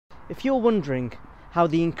If you're wondering how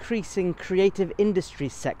the increasing creative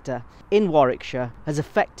industries sector in Warwickshire has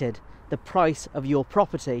affected the price of your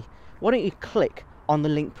property, why don't you click on the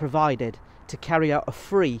link provided to carry out a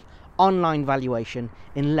free online valuation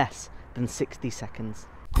in less than 60 seconds.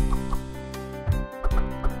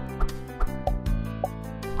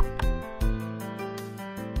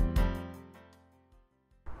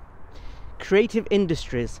 Creative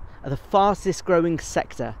industries are the fastest growing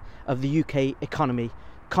sector of the UK economy,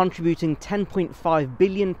 contributing £10.5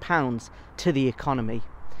 billion to the economy.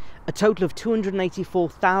 A total of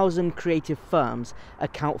 284,000 creative firms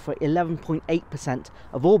account for 11.8%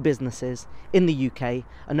 of all businesses in the UK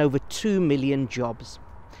and over 2 million jobs.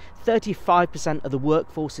 35% of the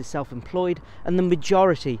workforce is self-employed, and the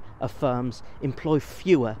majority of firms employ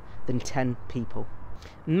fewer than 10 people.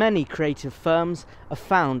 Many creative firms are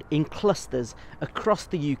found in clusters across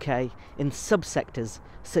the UK in subsectors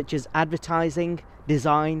such as advertising,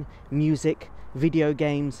 design, music, video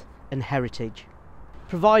games and heritage.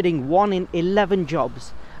 Providing 1 in 11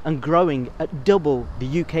 jobs and growing at double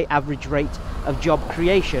the UK average rate of job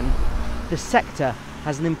creation, the sector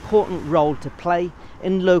has an important role to play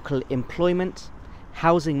in local employment,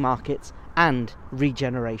 housing markets and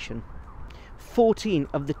regeneration. 14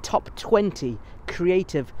 of the top 20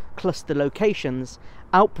 creative cluster locations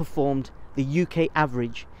outperformed the UK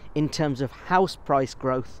average in terms of house price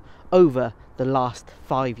growth over the last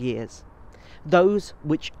 5 years. Those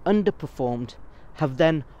which underperformed have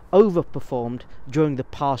then overperformed during the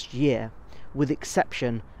past year, with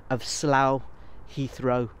exception of Slough,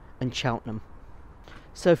 Heathrow and Cheltenham.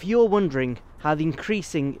 So if you're wondering how the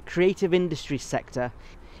increasing creative industry sector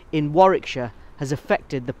in Warwickshire has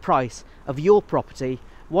affected the price of your property,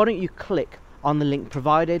 why don't you click on the link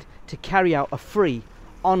provided to carry out a free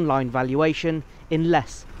online valuation in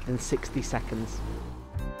less than 60 seconds.